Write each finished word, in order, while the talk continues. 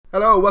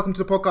Hello, welcome to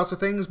the Podcast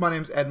of Things. My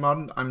name's Ed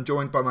Martin. I'm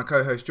joined by my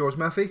co-host George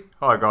Murphy.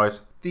 Hi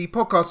guys. The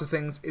Podcast of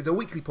Things is a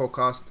weekly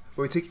podcast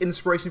where we take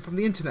inspiration from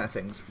the internet of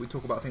things. We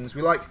talk about things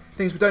we like,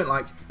 things we don't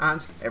like,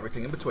 and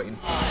everything in between.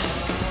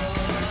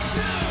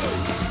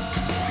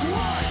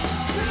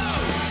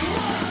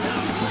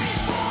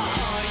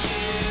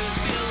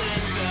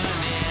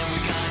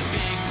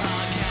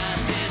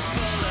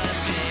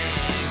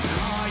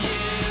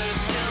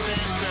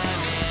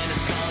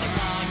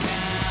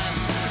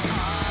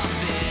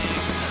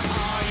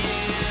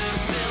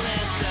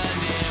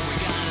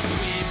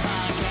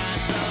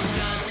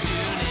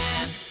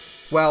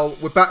 Well,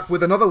 we're back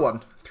with another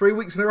one. 3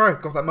 weeks in a row.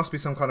 God, that must be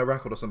some kind of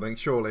record or something,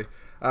 surely.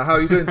 How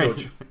are you doing,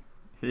 George?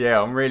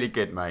 Yeah, I'm really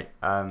good, mate.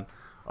 I've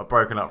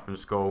broken up from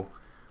school,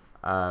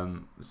 so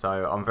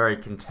I'm very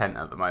content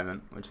at the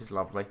moment, which is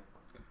lovely.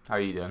 How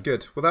are you doing?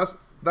 Good. Well,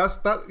 that's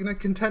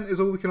content is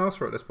all we can ask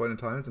for at this point in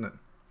time, isn't it?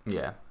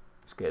 Yeah,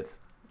 it's good.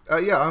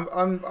 Yeah,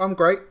 I'm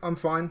great. I'm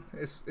fine.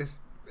 It's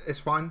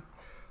fine.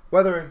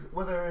 Weather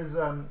is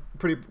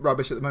pretty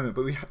rubbish at the moment,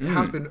 but it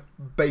has been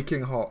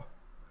baking hot.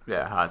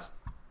 Yeah, it has.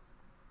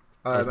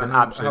 It's been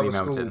absolutely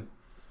melting.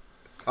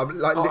 I've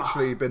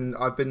literally been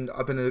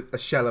a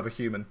shell of a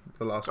human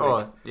the last week.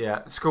 Oh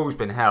yeah, school's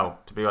been hell,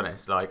 to be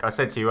honest. Like I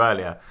said to you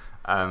earlier,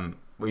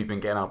 we've been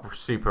getting up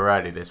super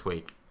early this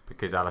week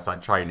because Alice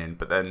had training.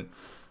 But then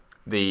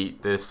the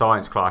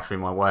science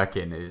classroom I work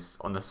in is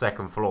on the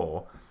second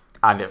floor,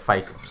 and it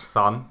faces the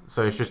sun,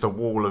 so it's just a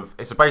wall of.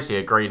 It's basically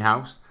a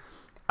greenhouse,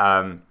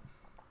 and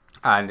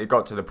it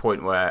got to the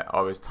point where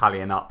I was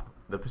tallying up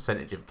the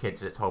percentage of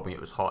kids that told me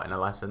it was hot in a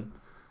lesson.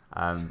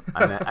 And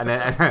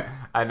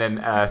then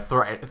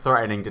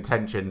threatening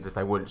detentions if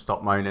they wouldn't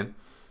stop moaning,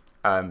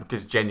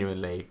 because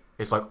genuinely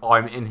it's like,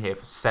 I'm in here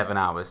for 7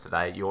 hours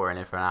today, you're in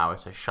here for an hour,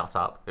 so shut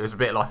up. It was a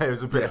bit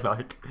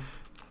like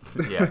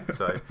yeah.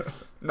 So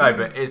no,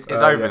 but it's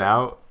over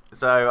now,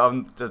 so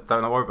I'm just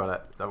don't worry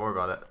about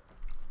it.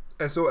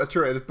 It's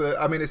true, but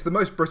I mean, it's the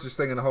most British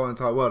thing in the whole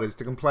entire world is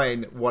to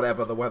complain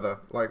whatever the weather.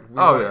 Like we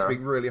want it to be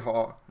really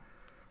hot.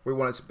 We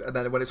want it to, and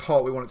then when it's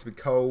hot, we want it to be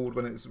cold.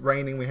 When it's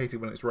raining, we hate it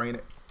when it's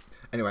raining.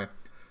 Anyway,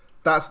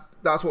 that's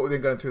what we've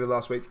been going through the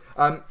last week.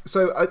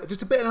 So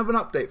just a bit of an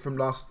update from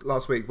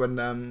last week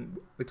when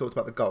we talked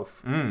about the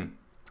golf, and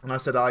I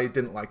said I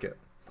didn't like it.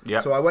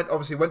 Yeah. So I went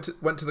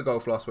to the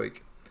golf last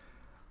week.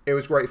 It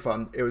was great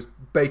fun. It was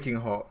baking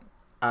hot,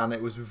 and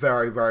it was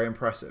very, very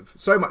impressive.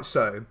 So much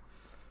so,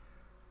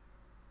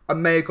 I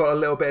may have got a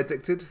little bit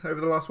addicted over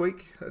the last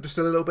week, just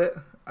a little bit.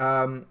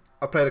 I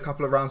played a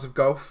couple of rounds of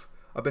golf.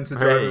 I've been to the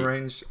driving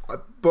range.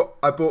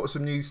 I bought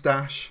some new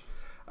stash.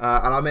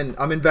 And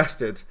I'm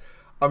invested.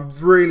 I'm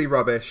really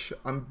rubbish.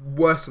 I'm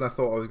worse than I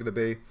thought I was going to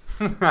be.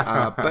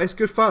 But it's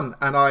good fun,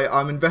 and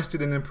I'm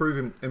invested in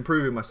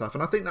improving myself.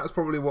 And I think that's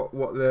probably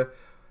what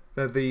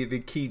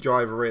the key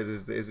driver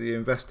is the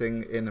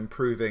investing in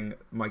improving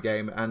my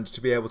game and to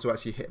be able to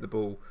actually hit the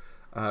ball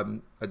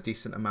a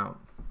decent amount.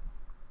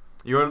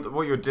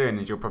 What you're doing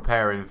is you're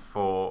preparing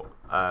for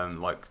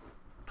like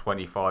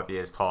 25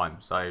 years time.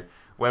 So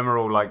when we're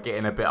all like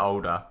getting a bit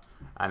older,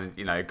 and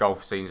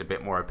golf scene's a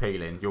bit more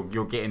appealing,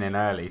 you're getting in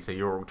early, so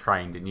you're all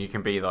trained, and you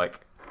can be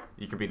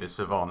the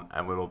savant,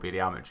 and we'll all be the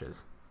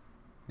amateurs.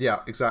 Yeah,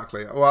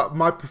 exactly. Well,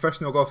 my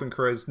professional golfing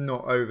career is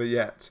not over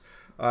yet.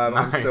 I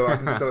can still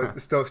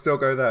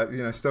go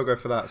there. Still go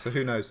for that. So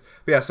who knows?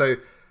 But yeah, so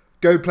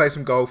go play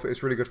some golf.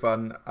 It's really good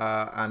fun.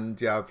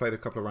 And yeah, I've played a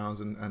couple of rounds,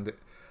 and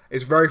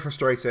it's very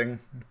frustrating,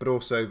 but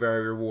also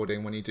very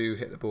rewarding when you do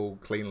hit the ball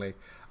cleanly.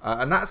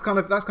 And that's kind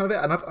of it.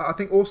 And I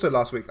think also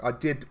last week I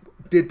did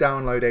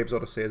download Abe's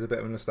Odyssey as a bit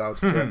of a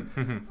nostalgia trip,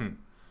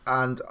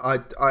 and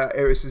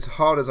it was as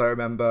hard as I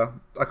remember.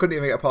 I couldn't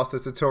even get past the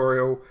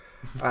tutorial,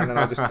 and then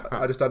I just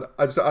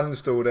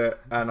uninstalled it,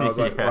 and I was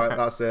like, right,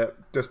 that's it.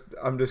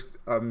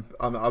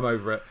 I'm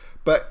over it.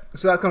 But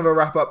so that's kind of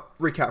a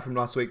recap from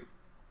last week.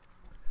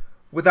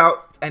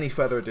 Without any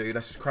further ado,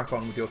 let's just crack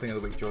on with your thing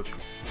of the week, George.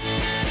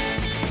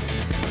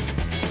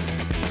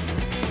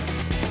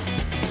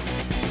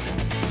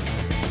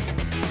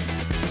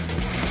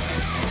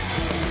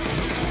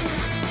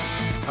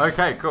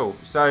 Okay, cool.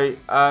 So,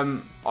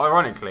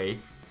 ironically,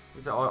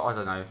 I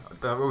don't know.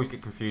 I always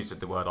get confused with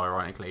the word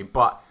ironically,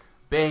 but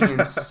being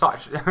in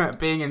such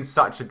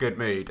a good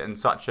mood and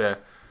such a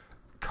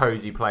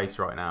cozy place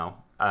right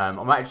now,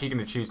 I'm actually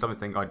going to choose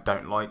something I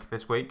don't like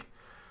this week.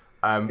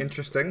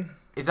 Interesting.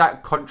 Is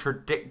that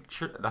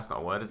contradictory? That's not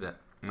a word, is it?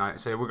 No.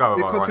 So we'll go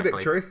with ironically.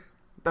 Contradictory.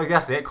 Oh,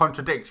 that's it.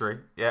 Contradictory.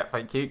 Yeah,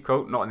 thank you.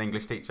 Cool. Not an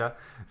English teacher.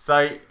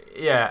 So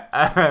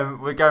yeah,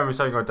 we're going with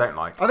something I don't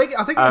like. I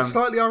think it's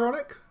slightly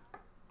ironic.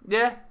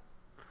 Yeah.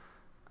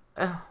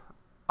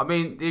 I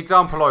mean, the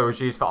example I always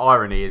use for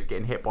irony is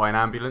getting hit by an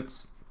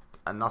ambulance,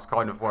 and that's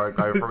kind of where I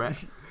go from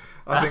it.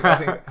 I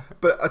think.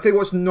 But I tell you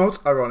what's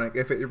not ironic: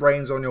 if it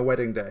rains on your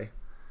wedding day.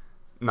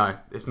 No,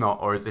 it's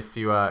not. Or as if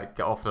you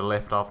get off the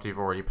lift after you've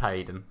already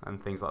paid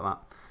and things like that.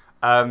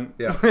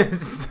 Yeah.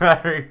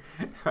 So,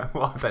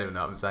 well, I don't even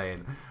know what I'm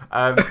saying.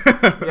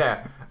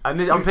 Yeah,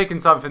 and I'm picking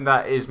something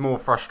that is more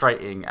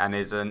frustrating and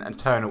is an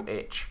internal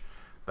itch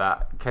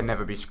that can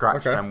never be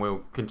scratched and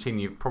will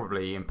continue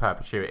probably in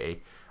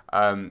perpetuity.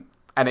 And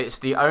it's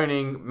the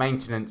owning,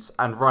 maintenance,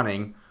 and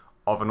running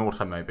of an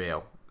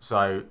automobile.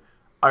 So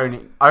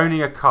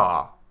owning a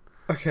car.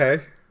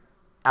 Okay.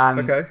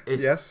 And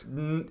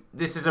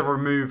this is a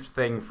removed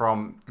thing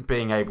from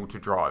being able to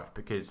drive,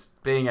 because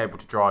being able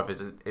to drive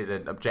is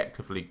an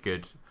objectively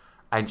good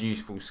and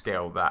useful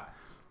skill that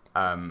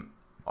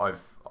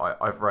I've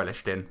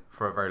relished in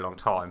for a very long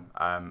time.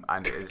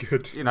 And it's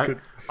good, you know good.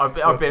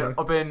 I've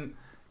been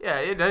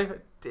you know,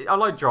 I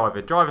like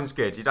driving. Driving's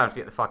good. You don't have to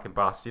get the fucking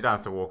bus. You don't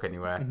have to walk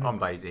anywhere. Mm-hmm. I'm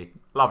lazy.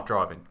 Love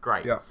driving.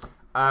 Great. Yeah.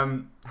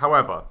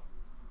 However,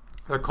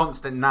 the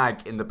constant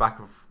nag in the back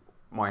of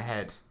my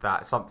head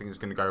that something is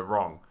going to go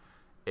wrong,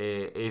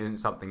 it isn't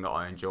something that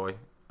I enjoy.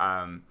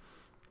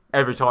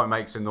 Every time it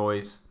makes a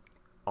noise,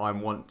 I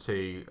want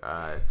to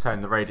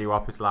turn the radio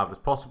up as loud as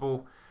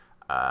possible,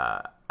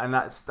 and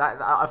that's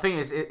that. I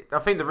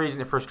think the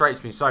reason it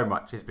frustrates me so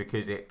much is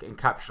because it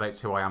encapsulates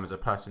who I am as a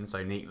person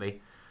so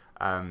neatly.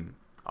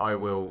 I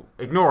will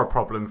ignore a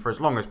problem for as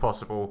long as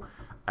possible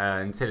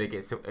until it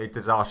gets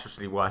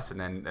disastrously worse, and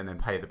then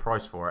pay the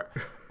price for it.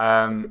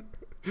 And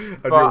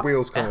your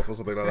wheels come off or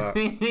something like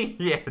that.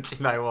 Yeah, do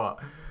you know what?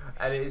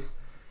 And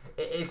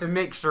it's a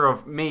mixture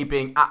of me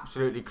being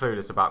absolutely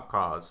clueless about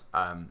cars.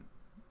 I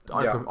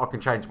can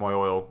change my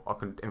oil, I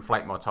can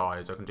inflate my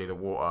tyres, I can do the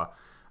water.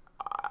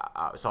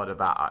 Outside of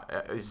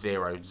that,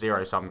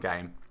 zero sum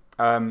game.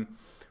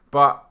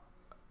 But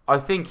I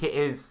think it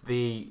is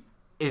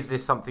is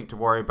this something to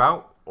worry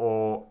about,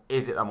 or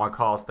is it that my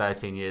car's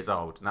 13 years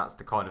old? And that's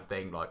the kind of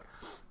thing, like,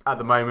 at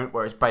the moment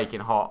where it's baking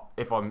hot,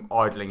 if I'm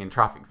idling in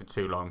traffic for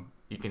too long,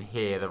 you can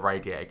hear the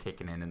radiator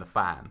kicking in and the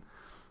fan.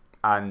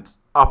 And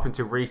up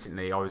until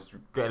recently, I was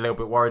getting a little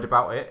bit worried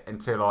about it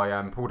until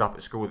I pulled up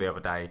at school the other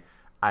day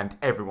and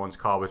everyone's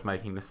car was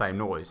making the same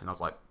noise. And I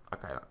was like,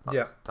 okay,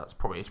 it's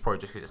probably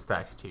just because it's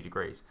 32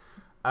 degrees.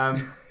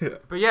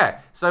 But yeah,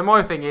 so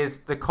my thing is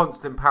the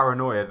constant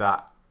paranoia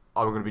that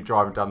I'm going to be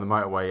driving down the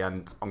motorway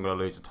and I'm going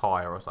to lose a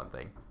tyre or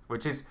something,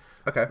 which is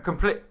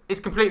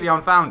it's completely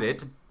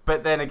unfounded.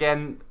 But then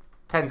again,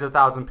 tens of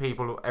thousands of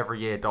people every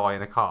year die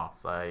in a car,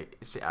 so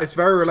it's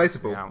very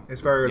relatable. You know, it's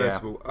very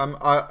relatable.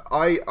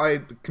 Yeah.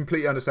 I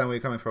completely understand where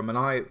you're coming from,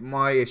 and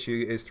my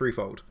issue is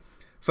threefold.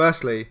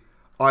 Firstly,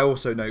 I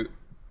also know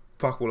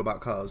fuck all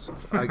about cars.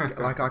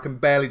 I can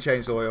barely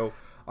change the oil.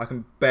 I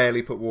can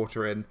barely put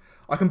water in.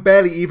 I can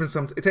barely even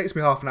it takes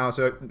me half an hour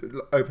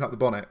to open up the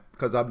bonnet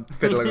because I'm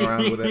fiddling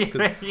around with it.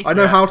 Cause I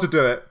know how to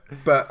do it,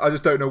 but I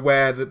just don't know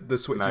where the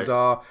switches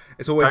are.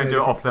 It's always don't in a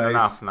do it different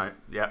often place.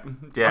 enough.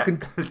 No, I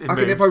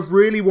can if I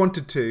really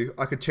wanted to,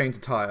 I could change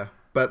the tire,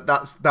 but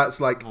that's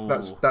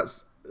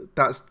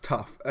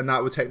tough, and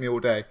that would take me all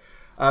day.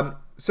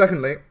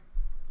 Secondly,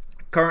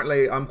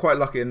 currently I'm quite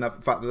lucky in the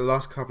fact that the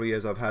last couple of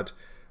years I've had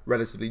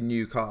relatively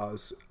new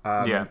cars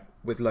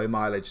with low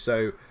mileage,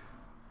 so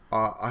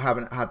I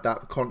haven't had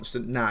that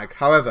constant nag.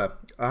 However,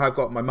 I have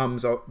got my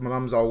mum's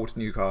old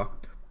new car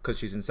because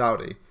she's in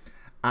Saudi,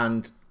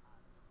 and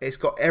it's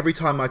got, every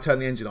time I turn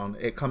the engine on,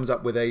 it comes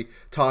up with a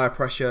tire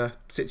pressure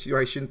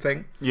situation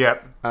thing. Yeah.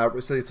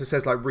 So it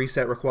says like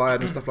reset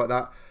required and stuff like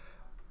that.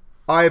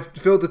 I've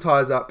filled the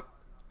tires up,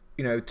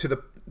 to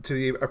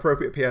the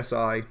appropriate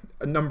PSI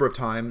a number of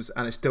times,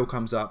 and it still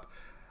comes up.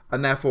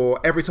 And therefore,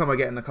 every time I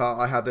get in the car,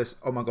 I have this: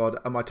 oh my god,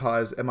 are my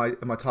tires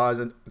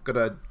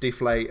gonna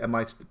deflate?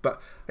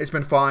 But it's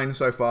been fine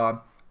so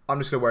far. I'm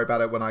just gonna worry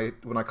about it when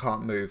I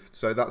can't move.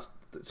 So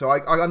I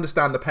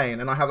understand the pain,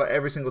 and I have that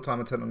every single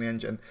time I turn on the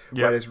engine,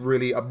 where this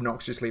really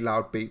obnoxiously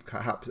loud beep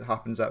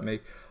happens at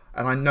me,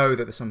 and I know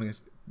that there's something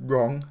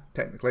wrong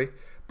technically,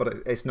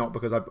 but it's not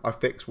because I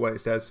fixed what it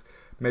says.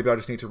 Maybe I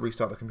just need to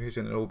restart the computer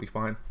and it'll all be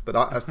fine. But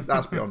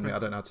that's beyond me. I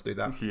don't know how to do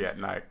that. Yeah,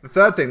 no. The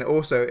third thing that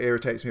also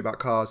irritates me about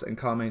cars and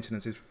car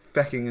maintenance is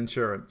fecking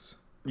insurance.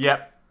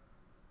 Yep.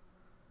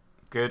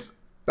 Good.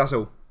 That's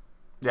all.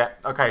 Yeah.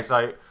 Okay.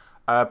 So,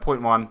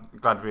 point one,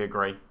 glad we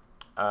agree.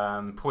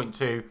 Point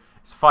two,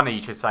 it's funny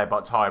you should say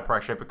about tyre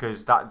pressure,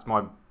 because that's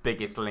my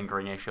biggest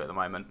lingering issue at the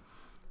moment.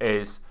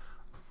 Is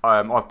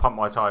I've pumped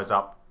my tyres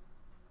up,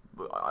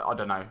 I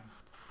don't know,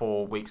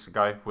 4 weeks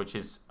ago, which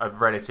is a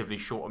relatively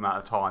short amount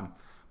of time.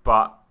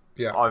 But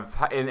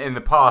I've in the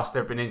past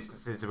there have been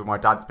instances where my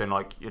dad's been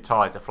like, your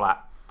tyres are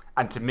flat,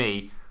 and to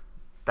me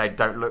they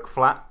don't look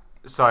flat,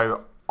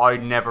 so I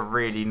never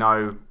really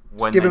know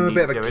when. Just give them a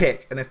bit of a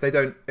kick, and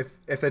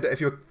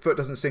if your foot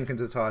doesn't sink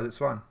into the tyres, it's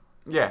fine.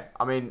 Yeah,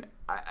 I mean,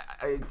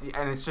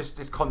 and it's just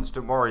this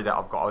constant worry that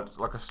I've got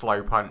like a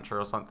slow puncher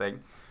or something.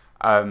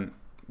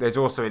 There's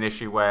also an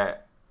issue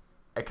where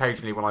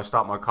occasionally when I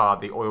start my car,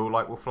 the oil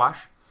light will flash,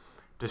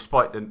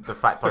 despite the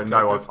fact I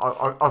know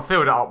I've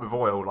filled it up with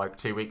oil like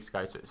 2 weeks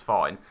ago, so it's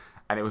fine,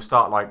 and it will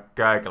start like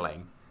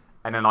gurgling,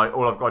 and then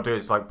all I've got to do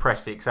is like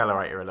press the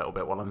accelerator a little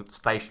bit while I'm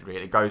stationary,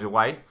 and it goes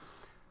away.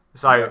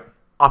 So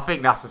I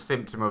think that's a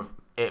symptom of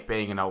it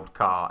being an old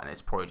car, and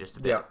it's probably just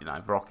a bit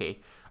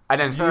rocky. And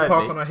then do you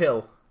park on a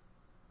hill?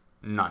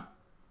 No.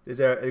 Is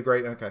there a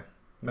great? Okay.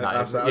 No,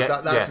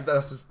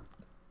 that's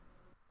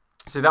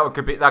So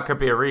that could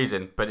be a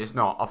reason, but it's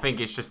not. I think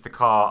it's just the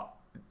car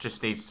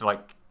just needs to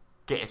like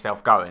get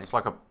itself going. It's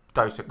like a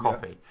dose of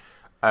coffee.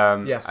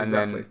 Yes, and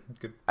exactly.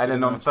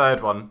 Then on the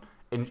third one,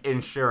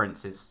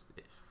 insurance is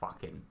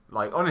fucking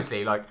like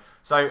honestly like.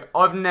 So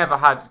I've never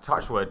had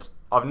touch wood.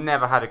 I've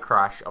never had a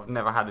crash. I've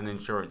never had an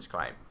insurance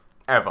claim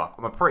ever.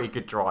 I'm a pretty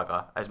good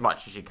driver, as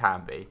much as you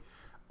can be.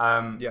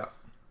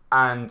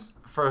 And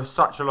for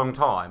such a long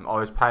time, I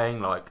was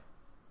paying like,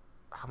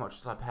 how much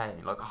was I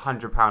paying? Like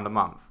 £100 a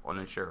month on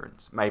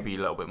insurance, maybe a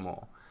little bit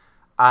more.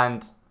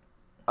 And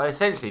I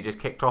essentially just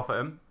kicked off at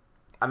him.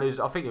 And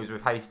I think it was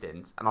with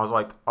Hastings. And I was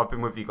like, I've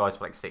been with you guys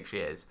for like 6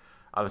 years.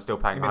 I was still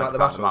paying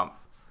 £100 a month.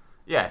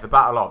 Yeah, the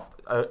Battle Loft,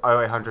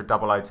 0800 00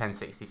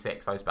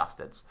 1066, those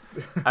bastards.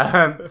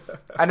 And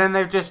then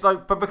they've just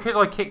like, but because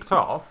I kicked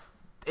off,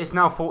 it's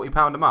now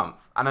 £40 a month.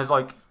 And I was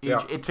like,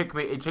 it took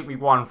me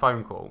one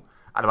phone call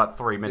and about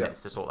 3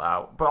 minutes to sort that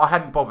out. But I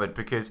hadn't bothered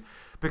because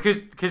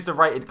the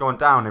rate had gone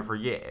down every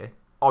year.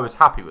 I was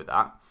happy with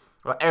that.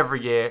 Like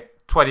every year,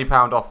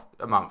 £20 off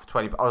a month.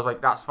 I was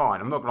like, that's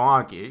fine. I'm not going to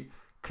argue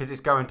because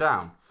it's going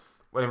down.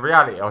 When in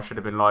reality, I should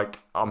have been like,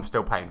 I'm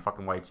still paying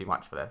fucking way too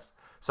much for this.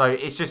 So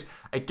it's just,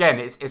 again,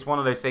 it's one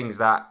of those things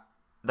that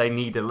they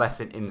need a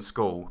lesson in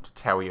school to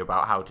tell you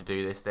about how to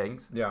do these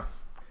things. Yeah.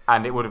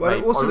 And it would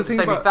have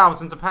saved me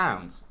thousands of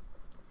pounds.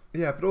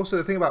 Yeah, but also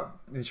the thing about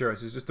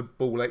insurance is just a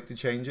ball ache to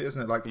change it,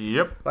 isn't it? Like,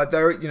 yep. Like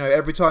there,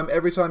 every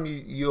time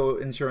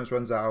your insurance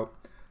runs out,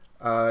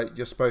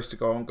 you're supposed to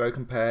go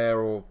compare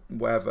or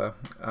whatever,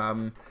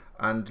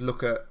 and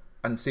look at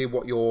and see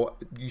what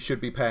you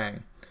should be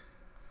paying.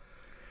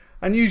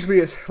 And usually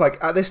it's like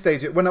at this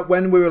stage,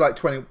 when we were like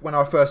 20, when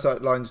I first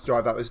started learning to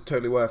drive, that was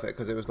totally worth it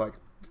because it was like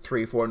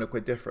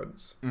 £300-400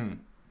 difference.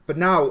 But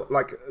now,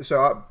 like,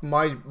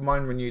 mine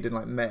renewed in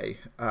like May,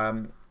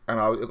 and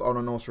I was on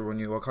an auto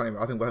renewal.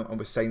 I think I went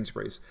with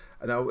Sainsbury's,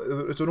 and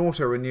it was an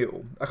auto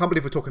renewal. I can't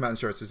believe we're talking about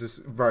insurance. It's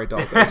just very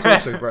dull, but it's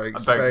also very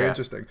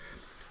interesting.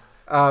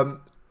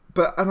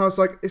 But I was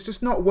like, it's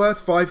just not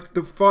worth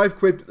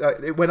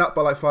 £5. It went up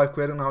by like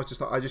 £5, and I was just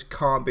like, I just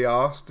can't be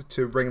asked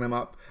to ring them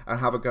up and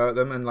have a go at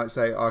them and like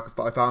say, I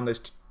found this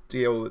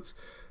deal that's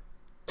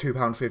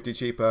 £2.50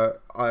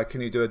 cheaper.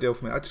 Can you do a deal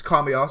for me? I just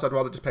can't be asked. I'd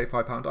rather just pay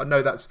 £5. I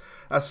know that's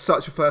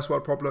such a first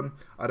world problem.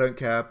 I don't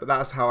care, but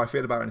that's how I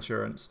feel about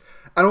insurance.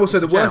 And also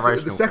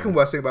the second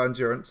worst thing about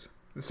insurance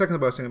is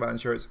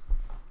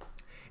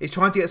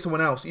trying to get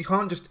someone else. You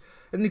can't just,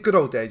 in the good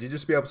old days, you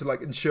just be able to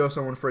like insure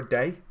someone for a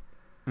day.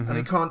 And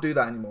you can't do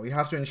that anymore. You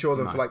have to insure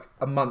them for like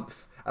a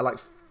month at like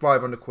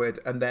 £500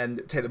 and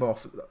then take them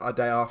off a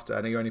day after,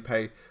 and you only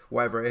pay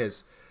whatever it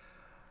is.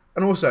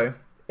 And also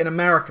in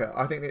America,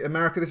 I think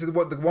this is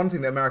the one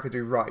thing that America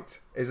do right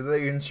is that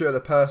they insure the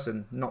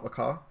person, not the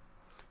car.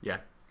 Yeah,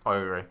 I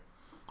agree.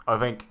 I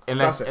think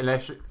unless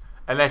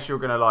you're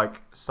gonna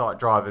like start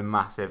driving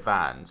massive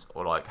vans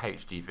or like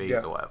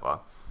HGVs or whatever,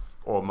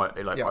 or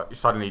you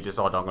suddenly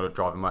decide I'm gonna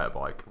ride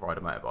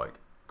a motorbike.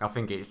 I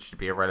think it should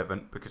be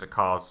irrelevant because a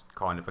car's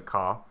kind of a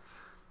car.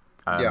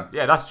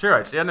 Yeah, that's true,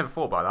 actually. I never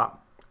thought about that.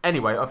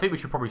 Anyway, I think we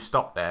should probably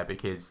stop there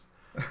because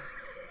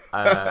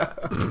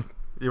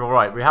you're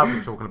right. We have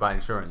been talking about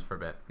insurance for a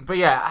bit. But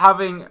yeah,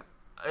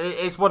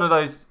 it's one of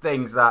those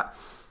things that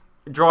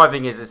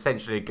driving is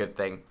essentially a good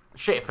thing.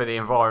 Shit for the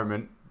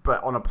environment,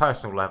 but on a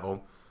personal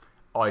level,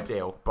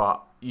 ideal.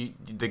 But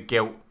the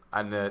guilt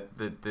and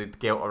the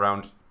guilt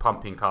around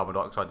pumping carbon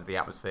dioxide into the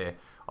atmosphere,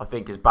 I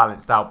think, is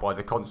balanced out by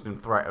the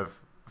constant threat of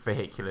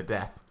vehicular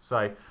death.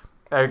 So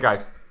there we go.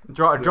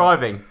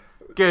 Driving,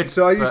 good.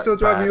 So are you still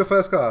driving your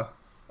first car?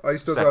 Are you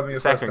still driving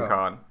your first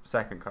car?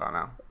 Second car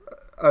now.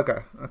 Okay,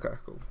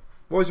 cool.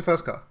 What was your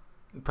first car?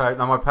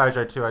 My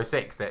Peugeot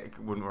 206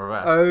 that wouldn't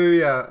reverse. Oh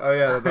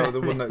yeah,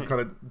 the one that kind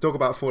of talk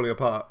about falling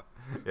apart.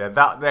 Yeah,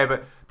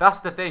 but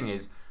that's the thing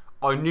is,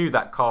 I knew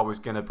that car was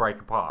going to break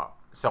apart,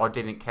 so I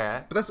didn't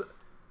care. But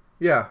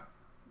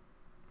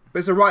but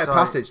it's a rite of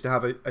passage to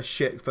have a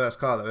shit first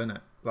car, though, isn't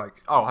it?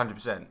 Like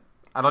 100%.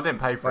 And I didn't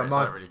pay for it, so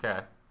I don't really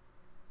care.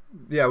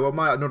 Yeah, well,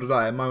 nor did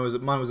I.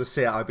 Mine was a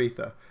Seat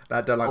Ibiza that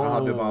had done like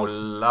 100 miles,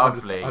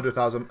 lovely,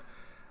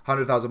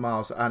 100,000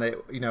 miles, and it,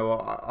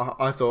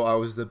 I thought I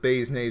was the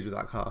bee's knees with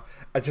that car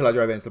until I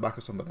drove into the back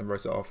of someone and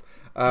wrote it off.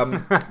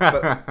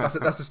 But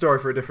that's the story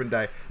for a different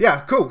day.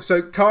 Yeah, cool.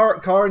 So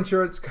car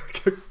insurance,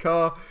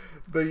 car,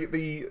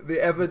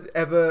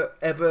 the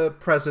ever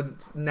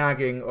present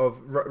nagging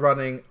of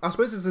running. I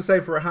suppose it's the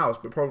same for a house,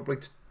 but probably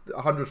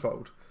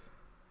 100-fold.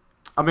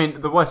 I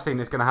mean, the worst thing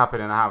that's going to happen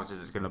in a house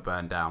is it's going to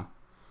burn down.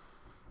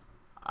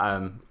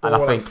 And I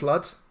think like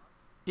flood.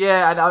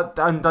 Yeah,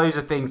 and those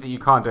are things that you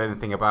can't do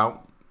anything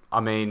about.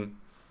 I mean,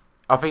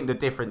 I think the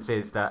difference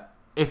is that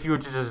if you were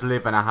to just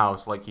live in a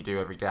house like you do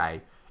every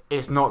day,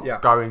 it's not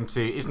going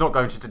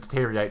to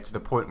deteriorate to the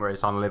point where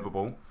it's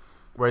unlivable.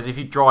 Whereas if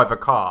you drive a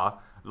car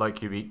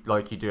like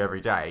you do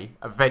every day,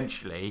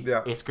 eventually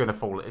it's going to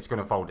fold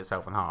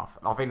itself in half.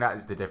 I think that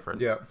is the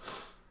difference. Yeah.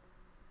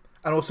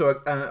 And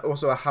also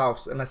a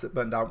house, unless it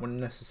burnt down, wouldn't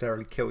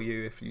necessarily kill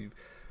you if you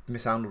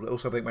mishandled it or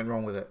something went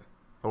wrong with it.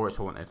 Or it's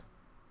haunted.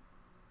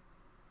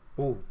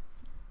 Oh,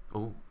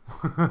 Oh.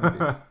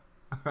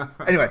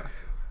 Anyway,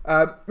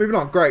 moving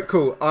on. Great,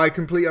 cool. I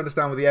completely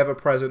understand with the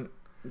ever-present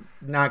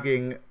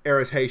nagging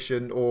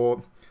irritation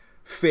or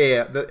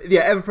fear,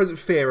 ever-present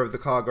fear of the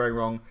car going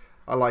wrong.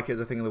 I like it as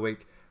a thing of the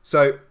week.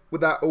 So, with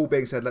that all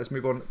being said, let's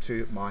move on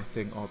to my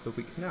thing of the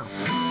week now.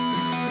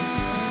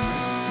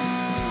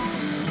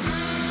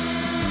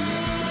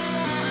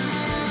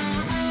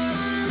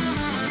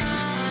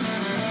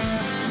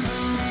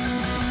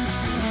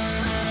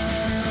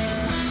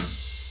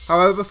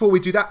 However, before we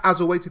do that,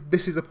 as always,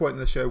 this is the point in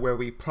the show where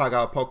we plug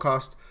our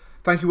podcast.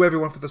 Thank you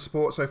everyone for the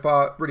support so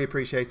far. Really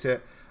appreciate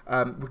it.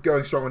 We're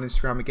going strong on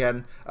Instagram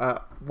again.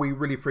 We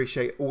really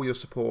appreciate all your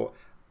support.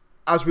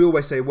 As we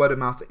always say, word of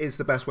mouth is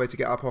the best way to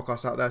get our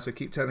podcast out there. So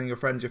keep telling your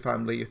friends, your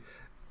family,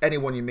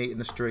 anyone you meet in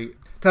the street.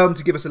 Tell them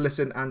to give us a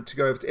listen and to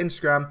go over to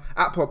Instagram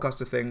at Podcast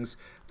of Things.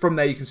 From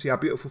there, you can see our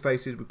beautiful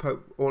faces. We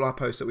put all our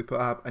posts that we put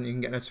up, and you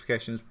can get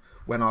notifications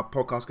when our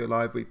podcasts go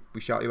live. We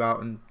shout you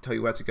out and tell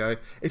you where to go.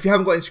 If you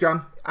haven't got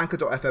Instagram,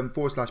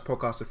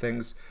 anchor.fm/podcast of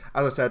things.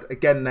 As I said,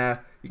 again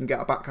there, you can get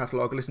our back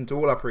catalogue, listen to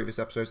all our previous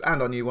episodes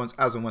and our new ones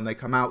as and when they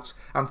come out.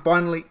 And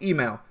finally,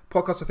 email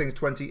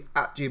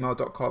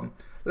podcastoftthings20@gmail.com.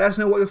 Let us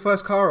know what your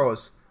first car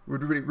was.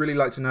 We'd really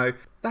like to know.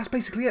 That's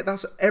basically it.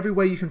 That's every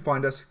way you can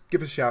find us.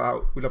 Give us a shout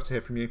out. We'd love to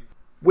hear from you.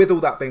 With all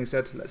that being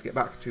said, let's get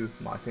back to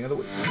my thing of the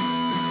week.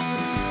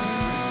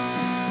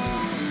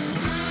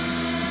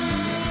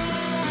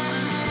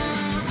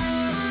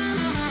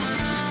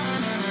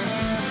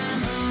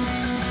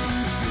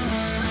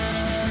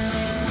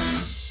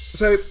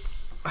 So,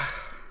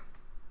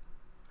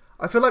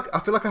 I feel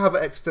like I have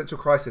an existential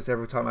crisis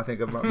every time I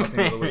think of my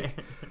thing of the week.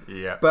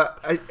 Yeah.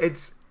 But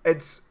it's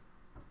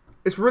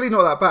really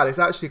not that bad. It's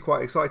actually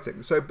quite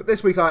exciting. So, but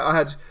this week I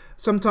had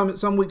some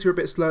weeks were a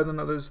bit slower than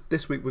others.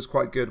 This week was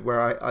quite good,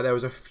 where there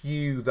was a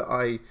few that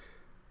I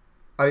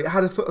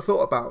had a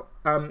thought about.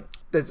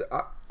 There's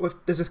a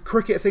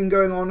cricket thing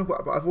going on.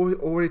 But I've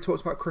already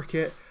talked about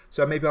cricket,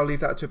 so maybe I'll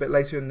leave that to a bit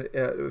later in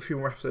a few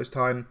more episodes'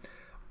 time.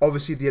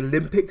 Obviously, the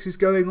Olympics is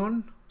going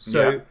on.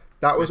 So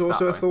that was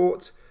also a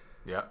thought.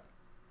 Yeah.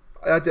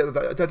 I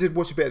did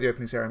watch a bit of the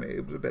opening ceremony.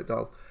 It was a bit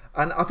dull.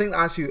 And I think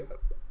actually,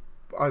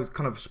 I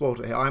kind of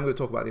spoiled it here. I'm going to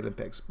talk about the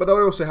Olympics. But I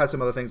also had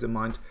some other things in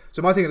mind.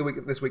 So my thing of the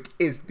week this week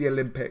is the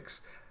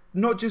Olympics.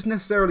 Not just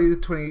necessarily the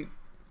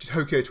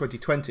Tokyo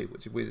 2020,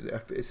 which is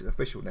its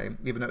official name,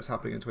 even though it's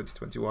happening in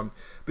 2021.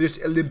 But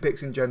just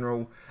Olympics in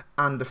general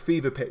and the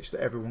fever pitch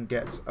that everyone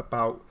gets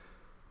about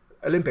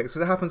Olympics.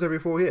 Because it happens every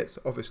 4 years,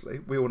 obviously.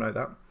 We all know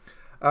that.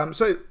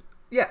 So...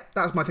 yeah,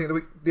 that's my thing of the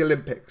week, the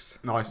Olympics.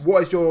 Nice.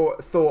 What is your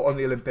thought on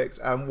the Olympics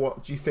and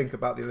what do you think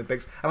about the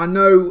Olympics? And I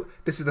know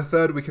this is the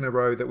third week in a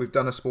row that we've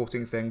done a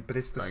sporting thing, but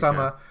it's the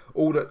summer,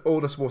 all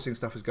the sporting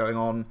stuff is going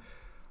on.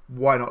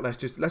 Why not?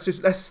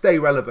 Let's stay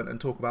relevant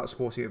and talk about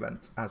sporting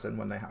events as and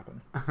when they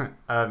happen.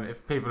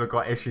 If people have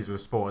got issues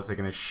with sports, they're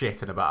going to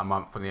shit in about a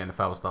month when the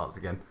NFL starts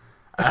again.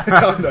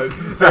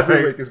 So,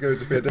 every week is going to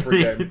just be a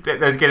different game.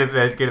 There's going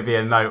to be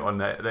a note on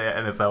the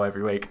NFL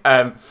every week.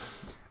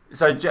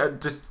 So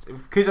just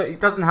because it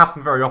doesn't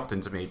happen very often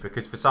to me,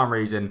 because for some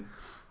reason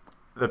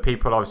the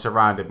people I've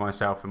surrounded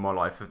myself in my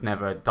life have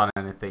never done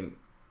anything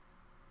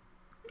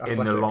Athletic.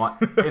 in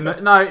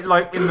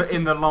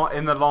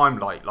the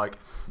limelight. Like,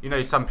 you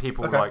know, some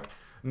people like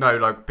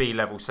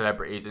B-level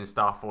celebrities and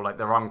stuff, or like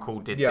their uncle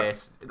did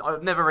this.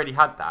 I've never really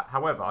had that.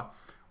 However,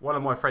 one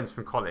of my friends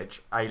from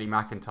college, Ailey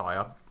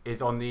McIntyre,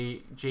 is on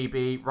the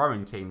GB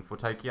rowing team for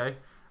Tokyo,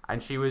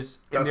 and she was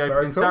in the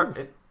opening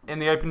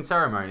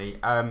ceremony.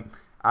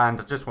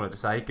 And I just wanted to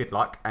say good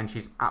luck, and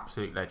she's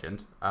absolute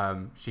legend.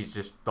 She's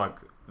just like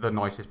the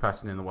nicest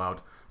person in the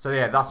world. So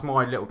yeah, that's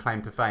my little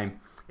claim to fame,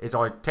 is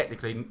I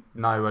technically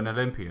know an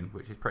Olympian,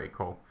 which is pretty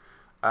cool.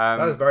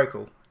 That is very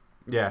cool.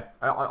 Yeah,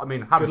 I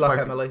mean, good luck,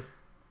 Emily.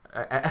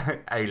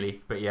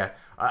 Ailey, but yeah,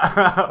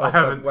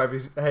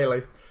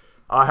 Haley.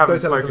 I haven't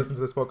Don't tell her to listen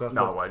to this podcast.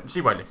 No, I won't. She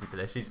won't listen to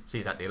this.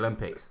 She's at the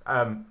Olympics.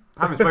 I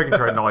haven't spoken to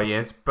her in 9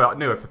 years, but I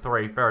knew her for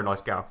 3. Very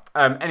nice girl.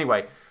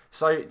 Anyway,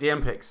 so the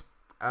Olympics.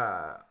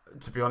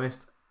 To be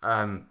honest,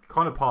 kind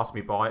of passed me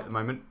by at the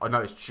moment. I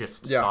know it's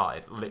just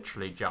started,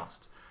 literally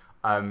just.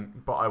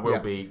 But I will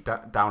be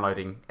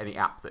downloading any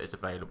app that is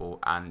available.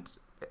 And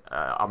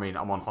I mean,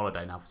 I'm on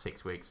holiday now for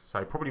 6 weeks,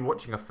 so probably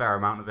watching a fair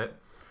amount of it.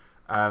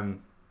 I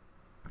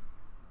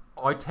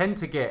tend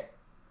to get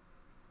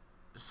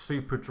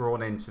super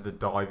drawn into the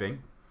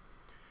diving.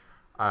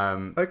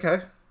 Okay.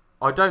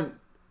 I don't.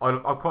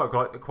 I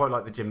quite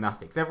like the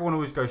gymnastics. Everyone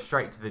always goes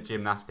straight to the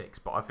gymnastics,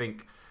 but I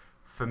think,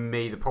 for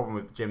me, the problem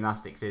with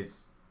gymnastics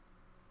is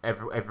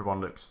everyone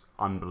looks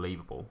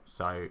unbelievable.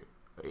 So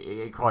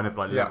it kind of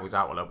like levels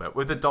out a little bit.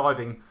 With the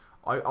diving,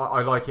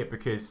 I like it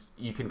because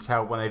you can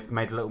tell when they've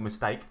made a little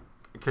mistake,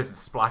 because the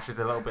splash is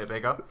a little bit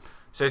bigger.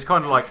 So it's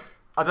kind of like,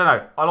 I don't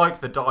know. I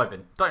like the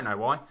diving. Don't know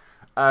why.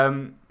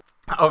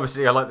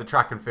 Obviously, I like the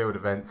track and field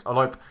events. I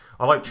like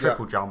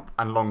triple jump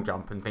and long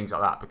jump and things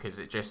like that, because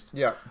it just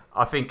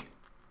I think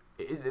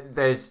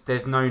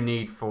there's no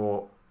need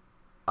for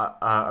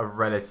a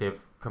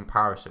relative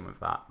comparison with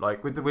that.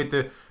 Like with the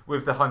 100,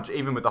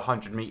 even with the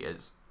 100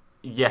 meters,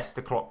 yes,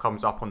 the clock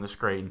comes up on the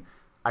screen,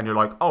 and you're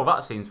like, oh,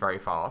 that seems very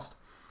fast.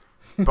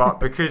 But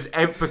because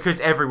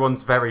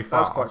everyone's very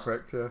fast, that's quite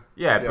quick.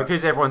 Yeah,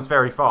 because everyone's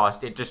very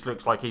fast, it just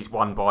looks like he's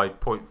won by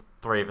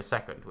 0.3 of a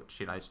second,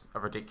 which is a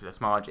ridiculous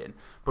margin.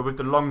 But with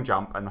the long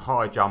jump and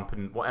high jump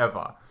and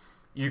whatever,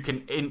 you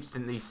can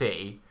instantly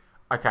see,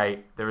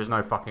 okay, there is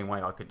no fucking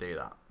way I could do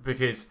that,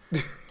 because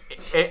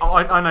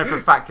I know for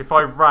a fact if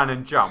I ran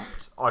and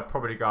jumped, I'd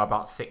probably go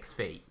about 6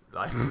 feet,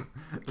 like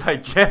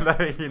jello,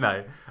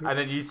 And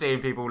then you see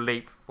people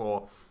leap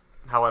for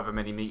however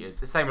many meters.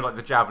 The same with like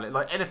the javelin,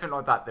 like anything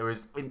like that. There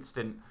is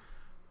instant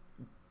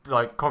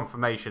like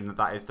confirmation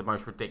that is the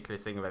most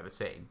ridiculous thing I've ever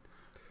seen.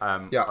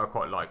 I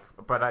quite like,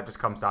 but that just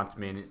comes down to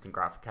me an instant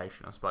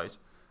gratification, I suppose.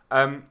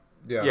 Love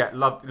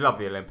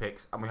the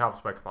Olympics, and we have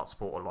spoken about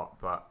sport a lot,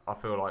 but I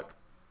feel like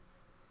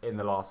in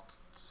the last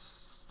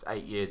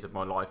 8 years of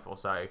my life or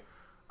so,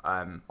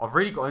 I've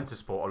really got into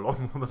sport a lot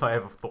more than I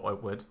ever thought I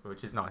would,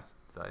 which is nice.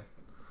 So.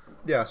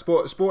 Yeah,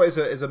 sport is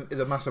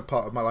a massive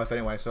part of my life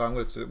anyway. So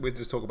we'll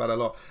just talk about it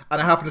a lot, and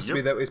it happens to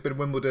be that it's been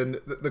Wimbledon,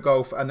 the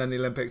golf, and then the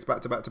Olympics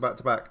back to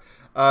back.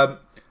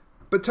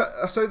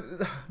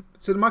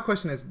 So my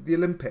question is the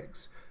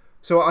Olympics.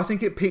 So I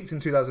think it peaked in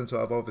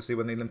 2012, obviously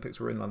when the Olympics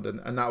were in London,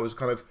 and that was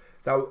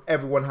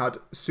everyone had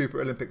super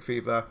Olympic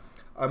fever.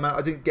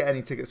 I didn't get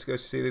any tickets to go to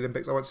see the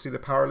Olympics. I went to see the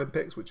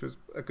Paralympics, which was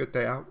a good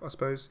day out, I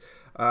suppose.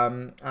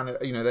 And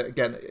they're,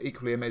 again,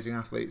 equally amazing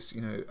athletes,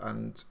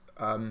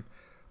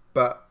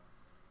 but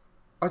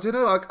I don't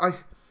know.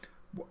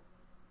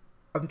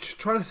 I'm just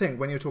trying to think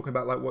when you're talking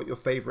about like what your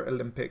favorite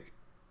Olympic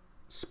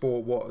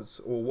sport was,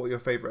 or what your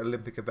favorite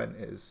Olympic event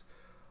is.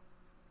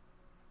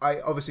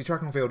 Obviously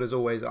track and field is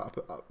always up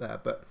there,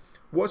 but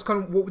what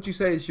would you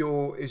say is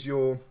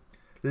your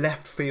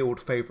left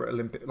field favorite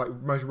Olympic, like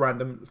most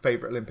random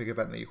favorite Olympic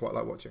event that you quite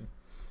like watching?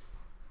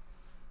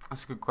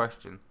 That's a good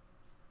question.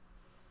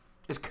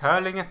 Is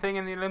curling a thing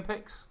in the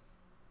Olympics?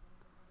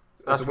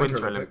 That's Winter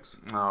Olympics.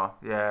 Oh,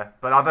 yeah.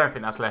 But I don't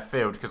think that's left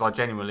field, because I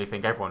genuinely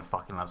think everyone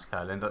fucking loves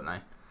curling, don't they?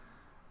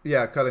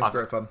 Yeah, curling's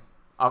great fun.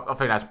 I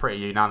think that's pretty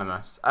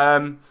unanimous.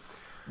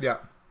 Yeah.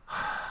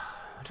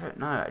 I don't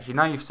know, actually.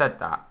 Now you've said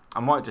that,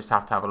 I might just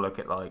have to have a look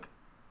at,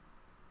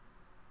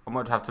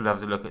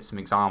 some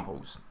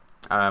examples.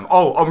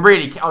 I'll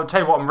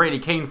tell you what I'm really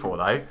keen for,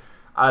 though,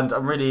 and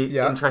I'm really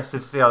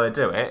interested to see how they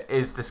do it,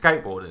 is the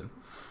skateboarding.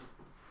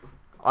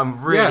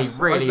 I'm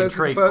really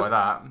intrigued by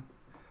that.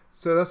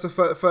 So that's the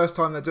first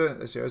time they're doing it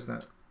this year, isn't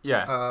it?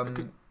 Yeah,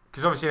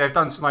 because obviously they've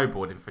done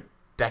snowboarding for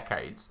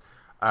decades.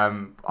 I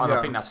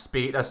think that's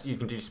speed. You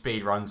can do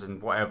speed runs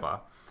and whatever.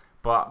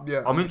 But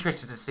I'm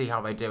interested to see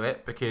how they do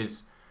it,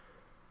 because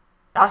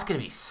that's going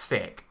to be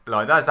sick.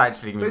 Like, that's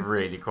actually going to be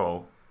really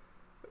cool.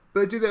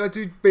 They do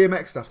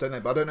BMX stuff, don't they?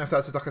 But I don't know if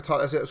that's like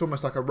it's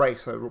almost like a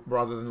race, though,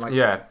 rather than like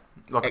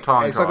like a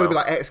time it's trial. not going to be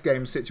like X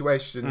Games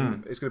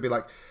situation. It's going to be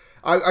like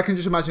I can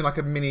just imagine like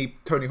a mini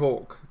Tony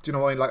Hawk. Do you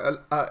know what I mean?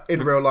 Like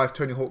in real life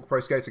Tony Hawk Pro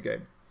Skater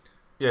game.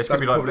 Yeah, it's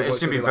going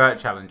to be vert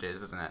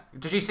challenges, isn't it?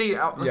 Did you see?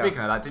 Speaking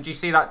of that, did you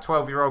see that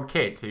 12-year-old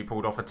kid who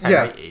pulled off a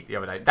 1080 the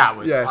other day? That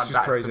was it's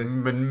just crazy. The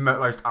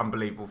most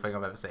unbelievable thing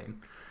I've ever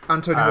seen.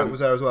 And Tony Hawk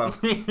was there as well.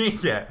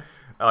 Yeah,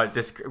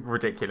 just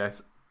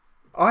ridiculous.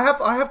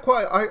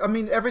 I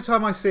mean, every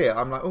time I see it,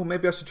 I'm like, oh,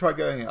 maybe I should try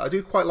going it. I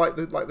do quite like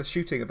the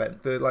shooting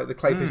event, the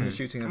clay pigeon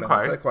shooting event.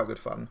 They're quite good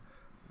fun.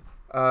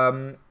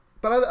 But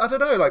I don't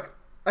know, like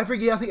every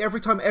year, I think every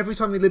time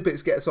the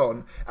Olympics gets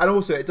on, and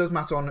also it does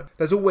matter on.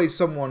 There's always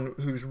someone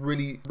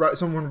really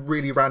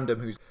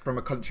random who's from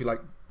a country like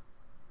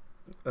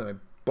I don't know,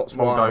 Botswana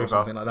Moldova, or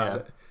something like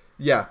that.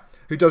 Yeah,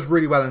 who does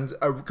really well in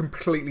a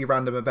completely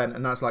random event,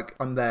 and that's like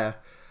I'm there.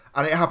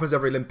 And it happens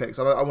every Olympics.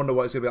 I wonder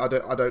what it's going to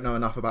be. I don't know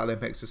enough about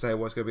Olympics to say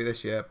what it's going to be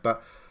this year.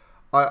 But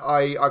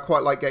I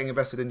quite like getting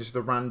invested in just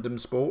the random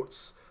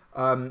sports.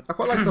 I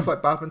quite like stuff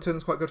like badminton.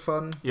 It's quite good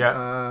fun.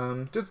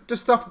 Yeah.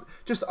 Just stuff.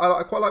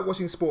 I quite like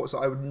watching sports that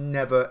I would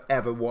never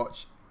ever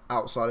watch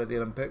outside of the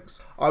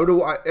Olympics.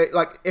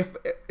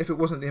 If it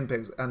wasn't the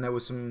Olympics and there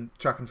was some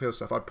track and field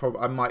stuff,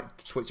 I might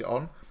switch it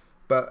on.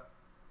 But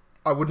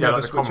I would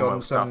never switch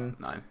on some.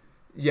 No.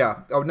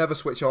 Yeah, I would never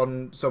switch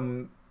on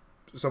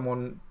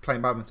someone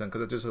playing badminton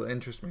because it just doesn't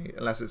interest me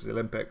unless it's the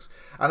Olympics.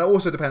 And it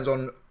also depends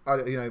on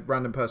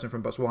random person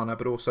from Botswana,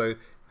 but also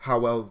how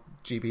well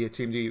Team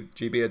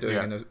GB are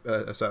doing in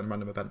a certain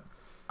random event.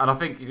 And I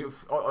think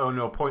on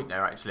your point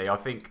there, actually, I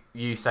think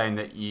you saying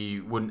that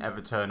you wouldn't ever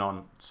turn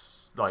on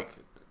like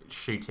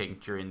shooting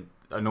during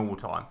a normal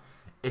time,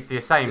 it's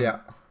the same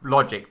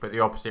logic, but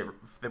the opposite.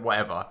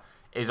 Whatever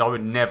is, I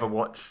would never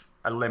watch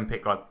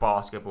Olympic like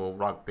basketball,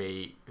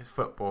 rugby,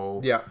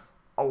 football. Yeah.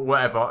 Or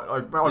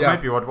whatever.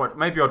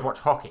 Maybe I'd watch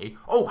hockey.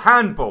 Oh,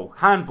 handball.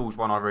 Handball's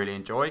one I really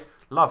enjoy.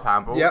 Love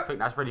handball. Yeah. I think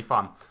that's really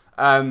fun.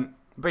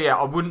 But yeah,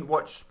 I wouldn't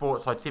watch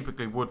sports I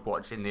typically would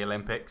watch in the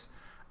Olympics.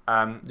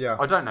 I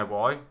don't know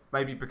why.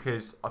 Maybe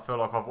because I feel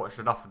like I've watched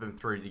enough of them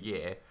through the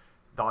year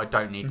that I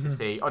don't need to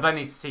see. I don't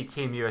need to see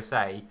Team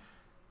USA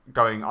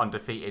going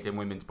undefeated in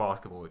women's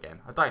basketball again.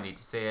 I don't need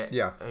to see it.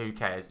 Yeah. Who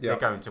cares? They're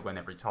going to win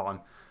every time.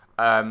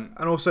 And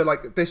also,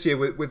 like this year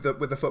with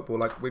the football,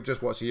 like we've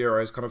just watched the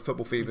Euros, kind of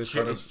football fever's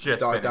kind of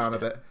died down a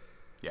bit.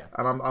 Yeah,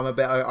 and I'm a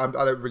bit. I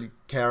don't really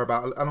care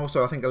about. And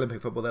also, I think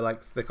Olympic football,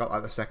 they got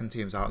like the second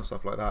teams out and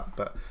stuff like that.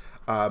 But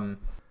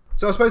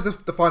so I suppose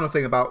the final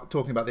thing about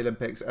talking about the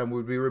Olympics, and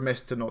we'd be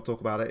remiss to not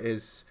talk about it,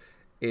 is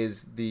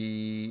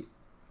the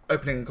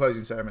opening and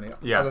closing ceremony.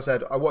 Yeah. As I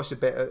said, I watched a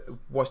bit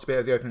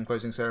of the opening and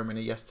closing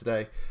ceremony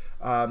yesterday.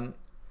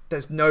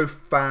 There's no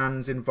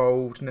fans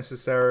involved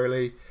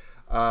necessarily.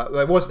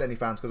 There wasn't any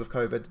fans because of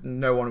COVID.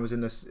 No one was in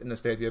the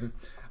stadium,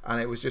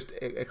 and it was just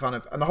it kind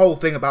of. And the whole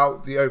thing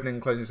about the opening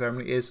and closing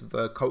ceremony is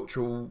the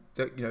cultural.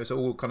 It's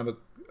all kind of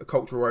a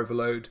cultural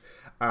overload,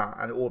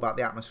 and all about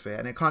the atmosphere.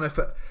 And it kind of,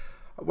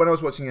 when I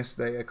was watching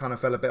yesterday, it kind of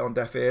fell a bit on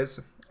deaf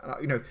ears.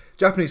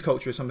 Japanese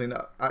culture is something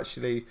that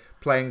actually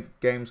playing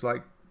games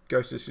like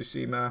Ghost of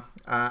Tsushima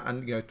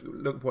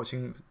and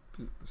watching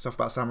stuff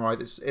about samurai.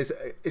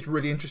 It's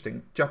really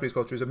interesting. Japanese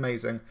culture is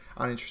amazing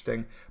and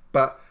interesting,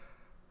 but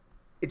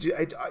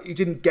you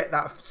didn't get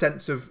that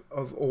sense of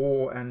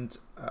awe and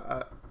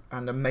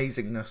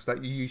amazingness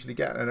that you usually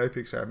get in an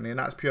opening ceremony, and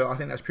that's pure. I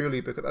think that's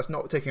purely because that's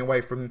not taking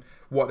away from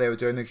what they were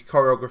doing. The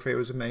choreography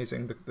was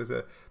amazing.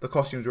 The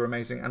costumes were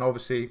amazing, and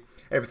obviously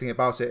everything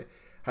about it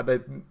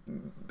had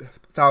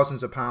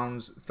thousands of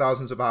pounds,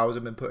 thousands of hours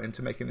have been put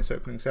into making this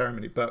opening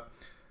ceremony, but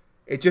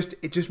it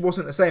just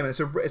wasn't the same. And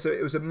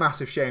it was a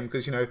massive shame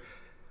because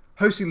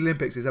hosting the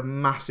Olympics is a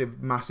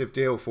massive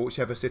deal for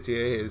whichever city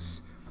it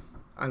is.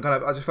 And kind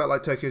of, I just felt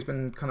like Tokyo's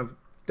been kind of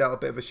dealt a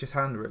bit of a shit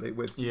hand, really,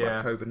 with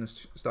like COVID and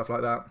stuff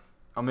like that.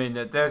 I mean,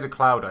 there's a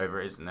cloud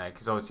over it, isn't there?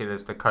 Because obviously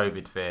there's the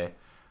COVID fear,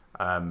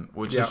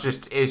 which is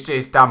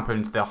just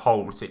dampened the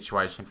whole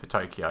situation for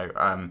Tokyo.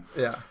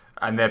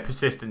 And their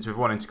persistence with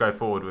wanting to go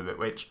forward with it,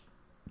 which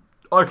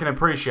I can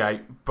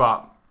appreciate,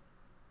 but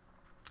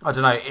I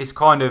don't know.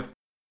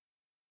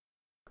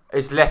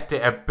 It's left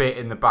it a bit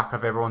in the back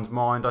of everyone's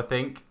mind, I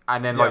think.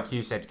 And then, like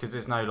you said, because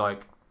there's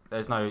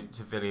no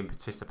civilian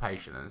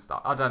participation and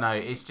stuff. I don't know.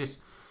 It's just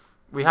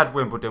we had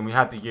Wimbledon, we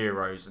had the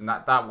Euros, and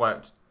that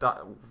worked.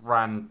 That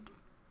ran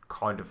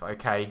kind of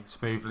okay,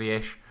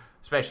 smoothly-ish,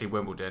 especially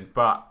Wimbledon.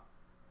 But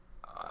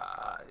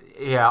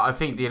I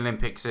think the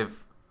Olympics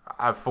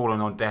have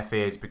fallen on deaf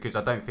ears because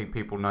I don't think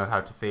people know how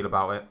to feel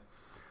about it.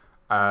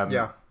 And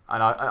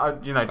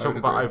I talking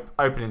about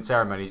opening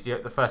ceremonies.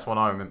 The first one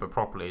I remember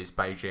properly is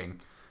Beijing,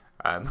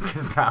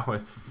 because that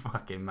was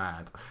fucking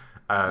mad.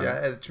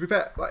 To be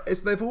fair,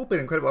 they've all been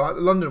incredible. Like,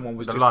 the London one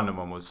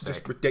was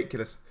just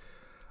ridiculous.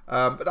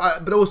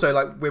 But also,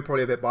 like, we're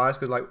probably a bit biased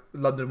because, like,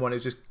 London one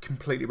is just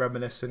completely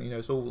reminiscent.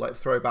 It's all like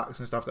throwbacks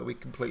and stuff that we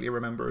completely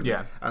remember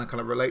and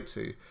kind of relate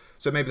to.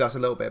 So maybe that's a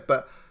little bit.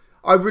 But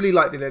I really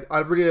like the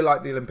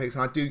Olympics,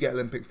 and I do get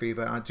Olympic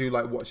fever, and I do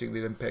like watching the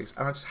Olympics,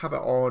 and I just have it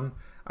on,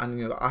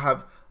 and I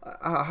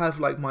have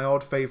like my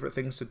odd favourite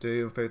things to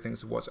do and favourite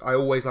things to watch. I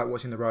always like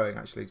watching the rowing.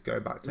 Actually,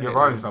 going back to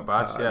rowing's not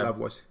bad. I love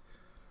watching.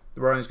 The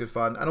rowing's good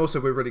fun, and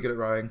also we're really good at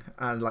rowing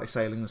and like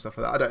sailing and stuff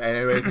like that. I don't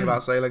know anything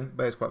about sailing,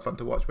 but it's quite fun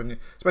to watch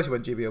especially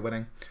when GB are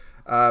winning.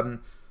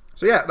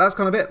 So yeah, that's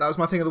kind of it. That was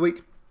my thing of the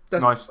week.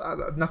 Nice.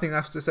 Nothing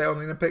else to say on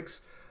the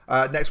Olympics.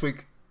 Next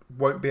week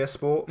won't be a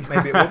sport.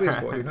 Maybe it will be a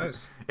sport. Who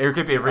knows? It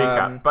could be a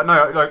recap. But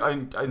no, like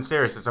in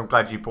seriousness, I'm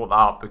glad you brought that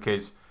up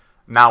because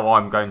now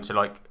I'm going to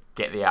like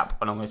get the app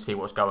and I'm going to see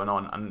what's going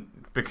on. And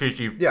because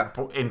you've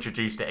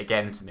introduced it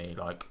again to me,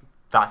 like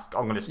I'm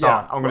going to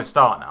start. I'm going to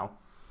start now.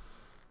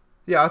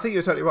 Yeah, I think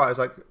you're totally right. It's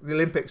like the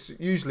Olympics.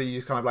 Usually,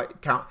 you kind of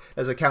like count.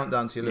 There's a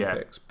countdown to the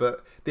Olympics,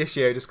 but this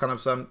year, just kind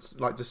of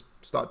just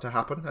started to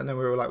happen, and then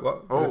we were like,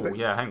 "What? Oh, Olympics?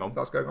 yeah, hang on,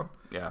 that's going on."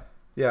 Yeah.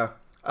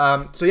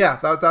 So yeah,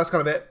 that's kind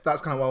of it.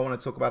 That's kind of why I want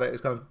to talk about it.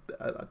 It's kind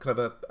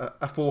of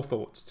a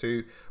forethought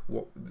to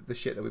what the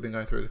shit that we've been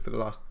going through for the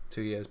last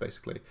 2 years,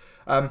 basically.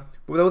 But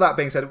with all that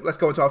being said, let's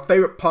go into our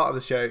favourite part of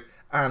the show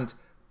and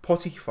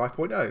Potty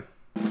 5.0.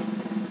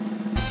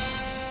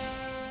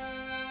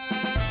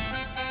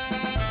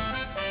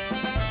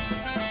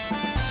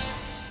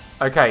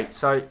 Okay,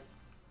 so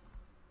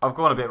I've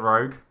gone a bit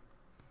rogue.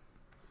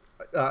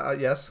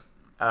 Yes.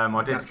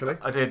 I did. Naturally.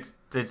 I did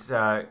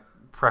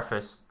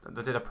preface.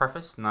 I did a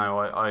preface. No,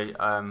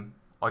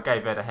 I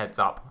gave Ed a heads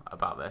up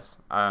about this.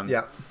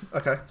 Yeah.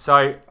 Okay.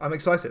 So I'm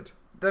excited.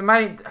 I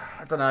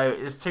don't know.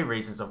 There's two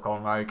reasons I've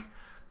gone rogue.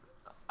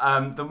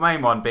 The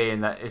main one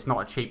being that it's not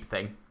a cheap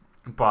thing,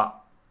 but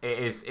it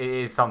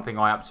is something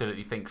I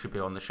absolutely think should be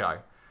on the show.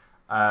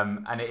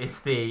 And it is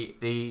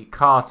the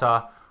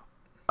Carter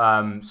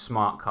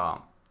smart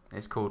car.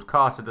 It's called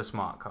Carter the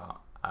smart car.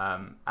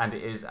 And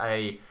it is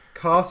a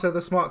Carter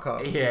the smart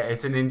car. Yeah,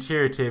 it's an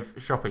intuitive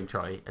shopping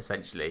trolley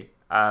essentially.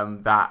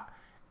 That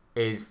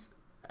is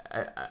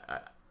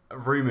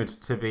rumored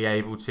to be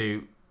able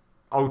to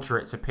alter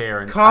its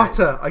appearance.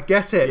 Carter, I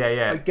get it.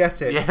 Yeah. I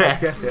get it. Yeah, I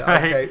get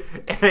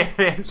it.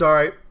 Okay.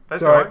 Sorry.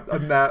 That's Sorry.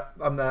 Right.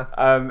 I'm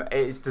there.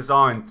 It's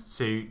designed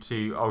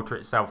to alter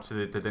itself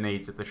to the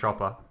needs of the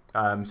shopper.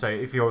 So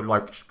if you're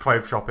like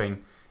clothes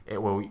shopping,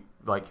 it will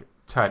like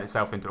turn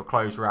itself into a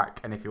clothes rack,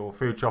 and if you're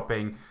food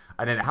shopping,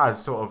 and then it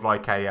has sort of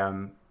like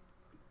a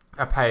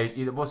a page.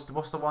 What's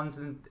the ones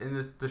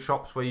in the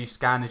shops where you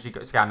scan as you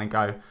go, scan and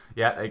go?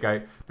 Yeah, there you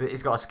go.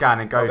 It's got a scan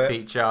and go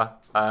feature.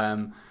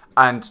 And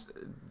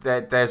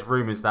there's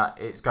rumours that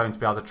it's going to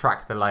be able to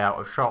track the layout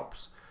of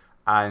shops,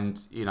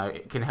 and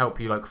it can help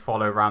you like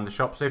follow around the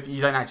shop. So if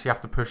you don't actually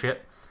have to push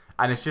it,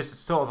 and it's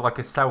just sort of like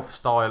a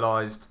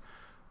self-stylized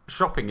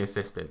shopping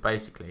assistant,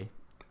 basically.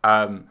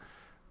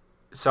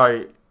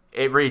 So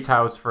it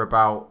retails for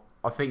about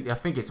I think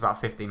it's about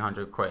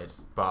 £1,500,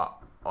 but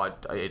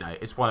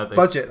it's one of the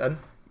budget then.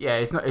 Yeah,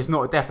 it's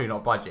not definitely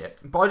not budget,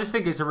 but I just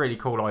think it's a really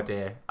cool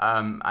idea.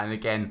 And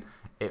again,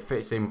 it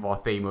fits in with our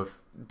theme of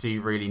do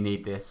you really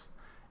need this?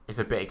 It's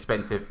a bit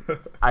expensive,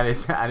 and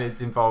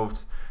it's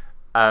involved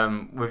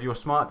with your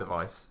smart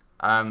device.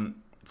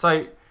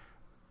 So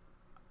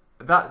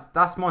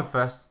that's my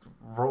first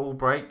rule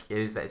break,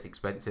 is that it's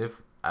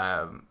expensive.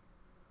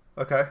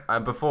 Okay.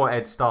 And before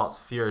Ed starts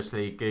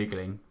furiously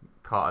googling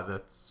Carter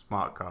the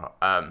smart car,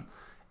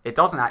 it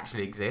doesn't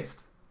actually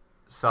exist.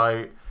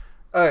 So,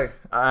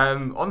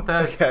 on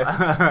Thursday,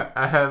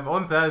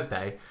 on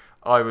Thursday,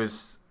 I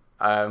was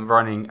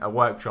running a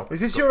workshop.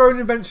 Is this your own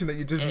invention that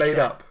you just made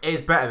up?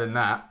 It's better than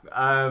that.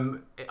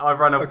 I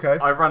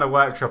run a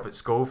workshop at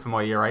school for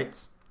my year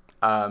 8s.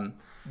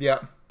 Yeah.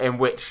 In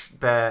which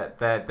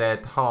their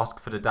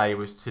task for the day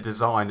was to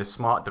design a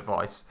smart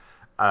device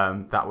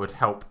that would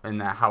help in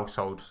their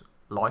household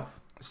life.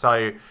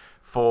 So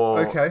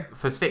for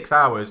 6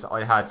 hours,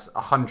 I had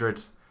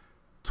 100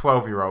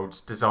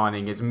 12-year-olds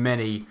designing as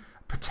many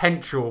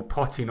potential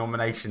potty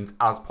nominations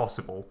as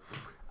possible.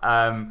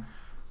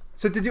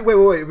 So did you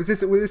wait? Was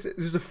this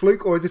a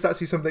fluke, or is this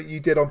actually something you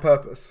did on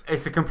purpose?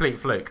 It's a complete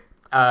fluke.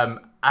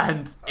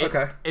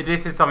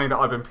 This is something that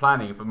I've been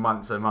planning for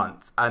months and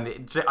months, and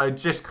it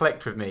just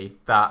clicked with me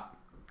that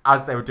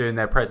as they were doing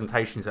their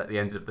presentations at the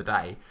end of the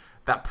day,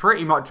 that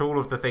pretty much all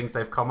of the things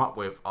they've come up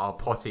with are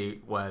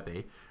potty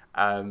worthy.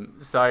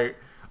 So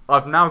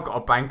I've now got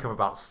a bank of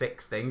about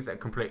 6 things that are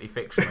completely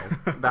fictional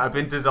that have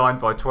been designed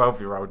by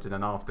 12-year-olds in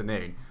an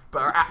afternoon,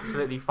 but are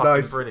absolutely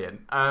fucking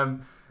brilliant.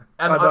 And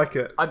I like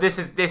it.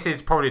 This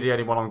is probably the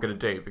only one I'm going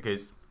to do,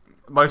 because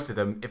most of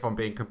them, if I'm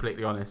being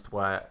completely honest,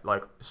 were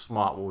like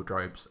smart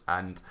wardrobes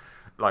and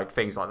like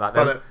things like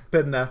that.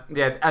 Been there.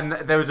 Yeah, and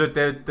there was a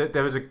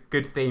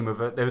good theme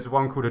of it. There was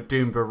one called a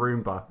Doomba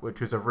Roomba,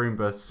 which was a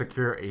Roomba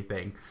security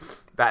thing.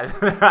 That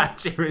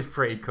actually was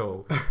pretty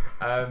cool.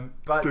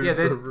 But yeah,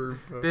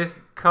 this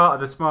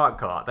Carter the smart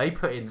car, they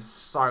put in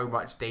so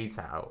much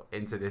detail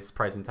into this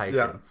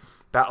presentation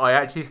that I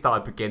actually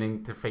started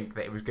beginning to think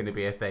that it was going to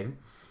be a thing.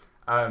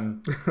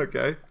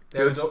 Okay.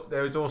 There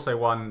was also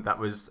one that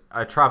was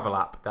a travel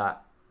app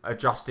that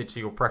adjusted to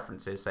your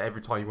preferences. So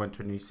every time you went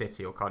to a new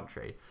city or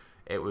country,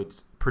 it would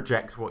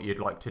project what you'd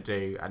like to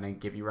do and then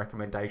give you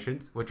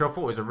recommendations, which I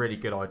thought was a really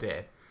good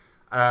idea.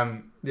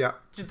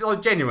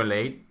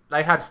 Genuinely,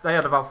 they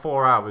had about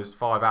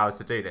 5 hours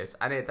to do this,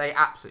 and they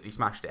absolutely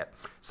smashed it.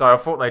 So I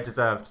thought they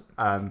deserved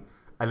a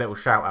little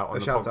shout out on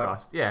the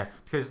podcast. Yeah,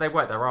 because they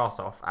worked their arse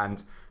off,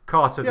 and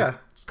Carter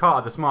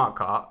the smart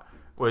cart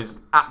was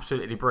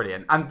absolutely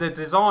brilliant, and the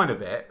design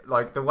of it,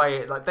 like the way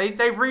it,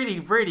 they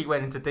really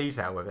went into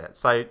detail with it.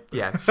 So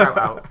yeah, shout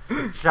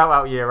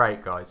out year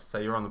 8 guys. So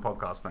you're on the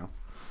podcast now.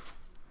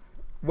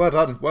 Well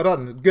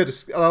done. Good.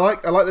 I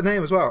like the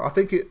name as well. I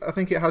think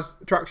it has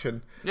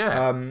traction.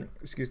 Yeah.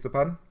 Excuse the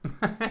pun,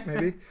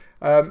 maybe.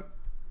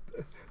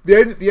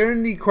 The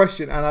only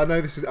question, and I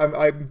know this is,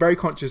 I'm very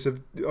conscious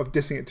of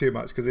dissing it too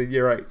much because they're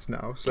year 8s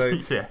now. So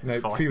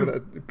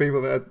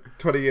people that are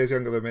 20 years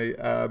younger than me,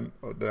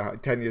 or no,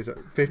 10 years,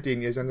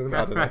 15 years younger than me,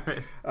 I don't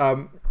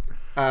know.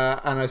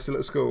 And are still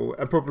at school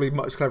and probably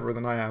much cleverer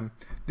than I am.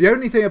 The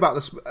only thing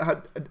about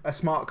a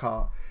smart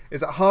car is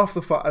that half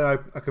the fun, and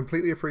I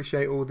completely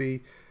appreciate all the,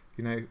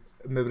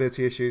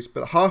 mobility issues,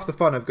 but half the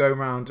fun of going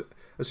around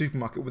a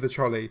supermarket with a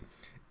trolley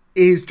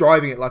is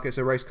driving it like it's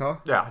a race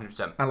car. Yeah,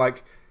 100%. And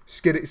like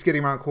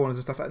skidding around corners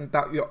and stuff, and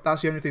that's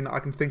the only thing that I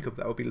can think of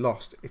that would be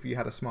lost if you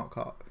had a smart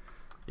car.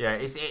 Yeah,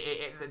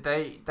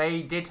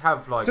 they did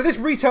have like. So this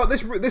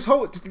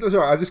whole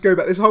sorry, I'll just go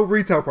back. This whole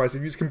retail price,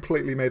 you just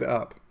completely made it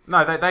up.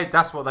 No, they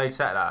that's what they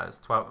set that as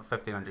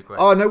 £1,500.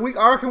 Oh no,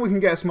 I reckon we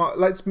can get a smart.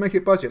 Let's make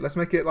it budget. Let's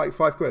make it like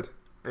 £5.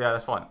 Yeah,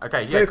 that's fine.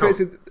 Okay, yeah, cool.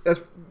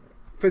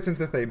 Fits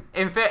into the theme.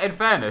 In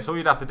fairness, all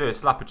you'd have to do is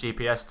slap a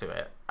GPS to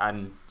it,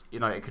 and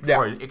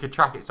it could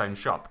track its own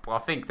shop. But I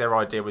think their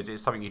idea was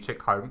it's something you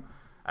took home,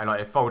 and like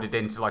it folded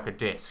into like a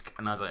disc.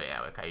 And I was like,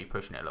 yeah, okay, you're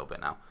pushing it a little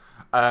bit now.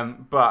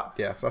 But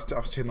yeah,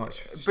 that's too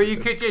much. But you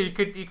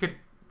could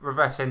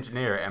reverse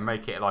engineer it and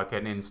make it like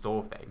an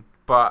in-store thing.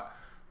 But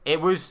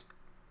it was,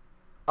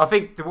 I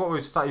think what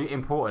was so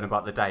important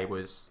about the day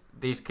was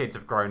these kids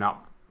have grown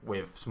up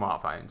with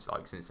smartphones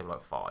like since they were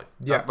like 5.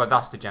 Yeah, but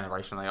that's the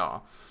generation they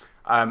are.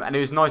 And it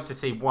was nice to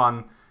see,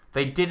 one,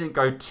 they didn't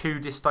go too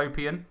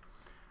dystopian,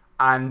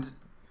 and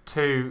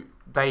 2,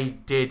 they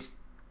did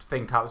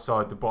think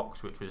outside the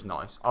box, which was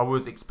nice. I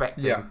was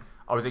expecting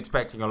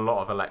a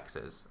lot of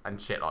Alexas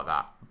and shit like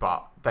that,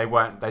 but they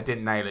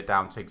didn't nail it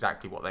down to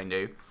exactly what they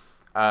knew.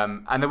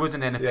 And there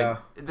wasn't anything. Yeah.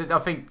 I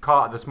think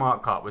the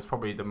smart cart was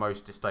probably the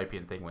most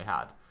dystopian thing we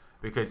had,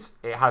 because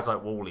it has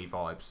like WALL-E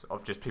vibes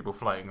of just people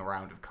floating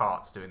around with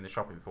carts doing the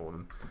shopping for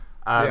them.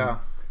 But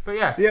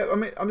yeah. I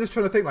mean, I'm just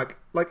trying to think like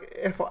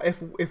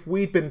if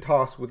we'd been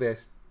tasked with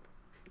this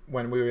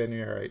when we were in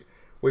year 8,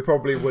 we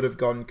probably would have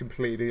gone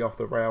completely off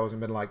the rails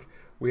and been like,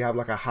 we have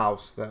like a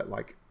house that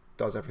like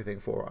does everything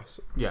for us,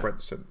 for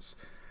instance,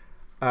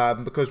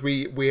 because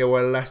we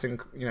were less,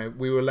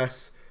 we were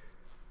less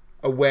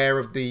aware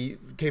of the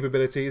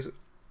capabilities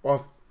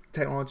of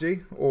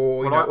technology,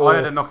 or I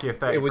had a Nokia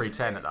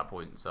 3310 at that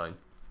point, so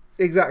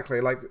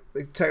exactly, like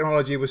the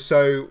technology was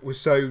so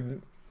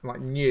like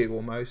new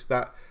almost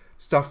that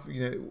stuff,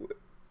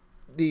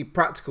 the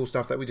practical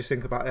stuff that we just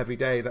think about every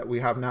day that we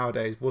have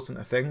nowadays wasn't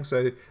a thing,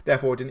 so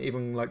therefore it didn't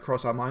even like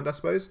cross our mind, I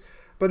suppose.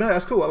 But no,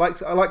 that's cool.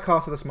 I like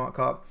Carter the Smart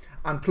Cart,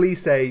 and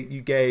please say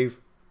you gave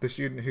the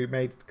student who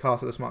made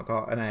Carter the Smart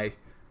Cart an A.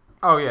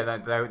 Oh yeah,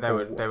 they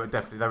were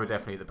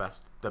definitely the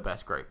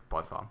best grade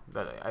by far.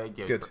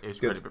 Good. It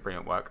was really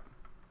brilliant work.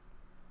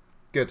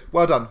 Good.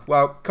 Well done.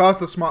 Well, Carter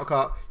the Smart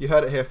Cart, you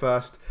heard it here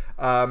first.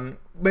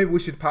 Maybe we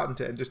should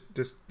patent it and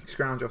just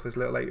scrounge off this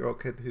little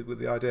 8-year-old kid with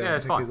the idea. Yeah,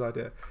 it's fine. His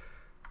idea.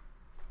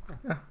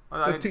 Yeah.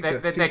 Well, they're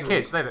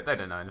kids. They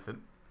don't know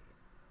anything.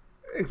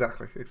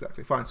 Exactly.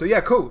 Fine. So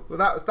yeah, cool. Well,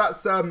 that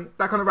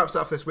kind of wraps it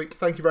up this week.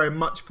 Thank you very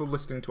much for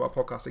listening to our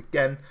podcast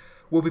again.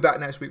 We'll be back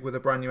next week with a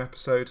brand new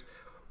episode.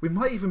 We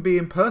might even be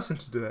in person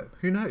to do it.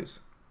 Who knows?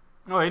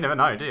 Oh, you never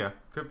know, do you?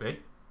 Could be.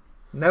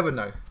 Never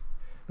know.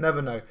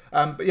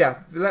 But yeah,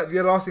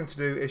 the last thing to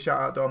do is shout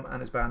out Dom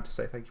and his band to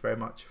say thank you very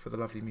much for the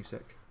lovely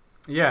music.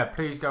 Yeah,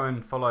 please go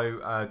and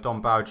follow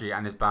Dom Bauji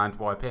and his band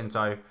Y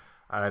Pinto.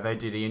 They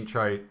do the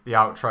intro, the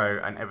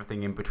outro, and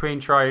everything in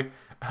between.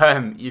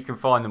 You can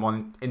find them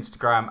on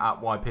Instagram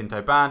at Y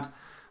Pinto Band.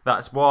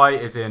 That's Y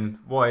is the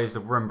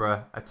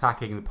Roomba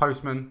attacking the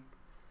postman.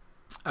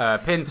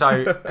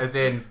 Pinto as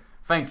in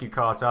thank you,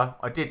 Carter.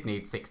 I did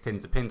need 6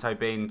 tins of pinto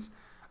beans.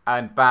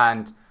 And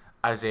band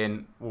as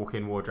in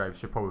walk-in wardrobe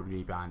should probably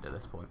be banned at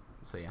this point.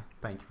 So yeah,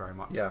 thank you very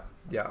much. Yeah,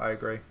 I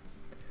agree.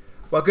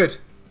 Well, good.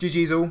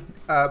 GG's all.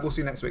 We'll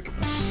see you next week.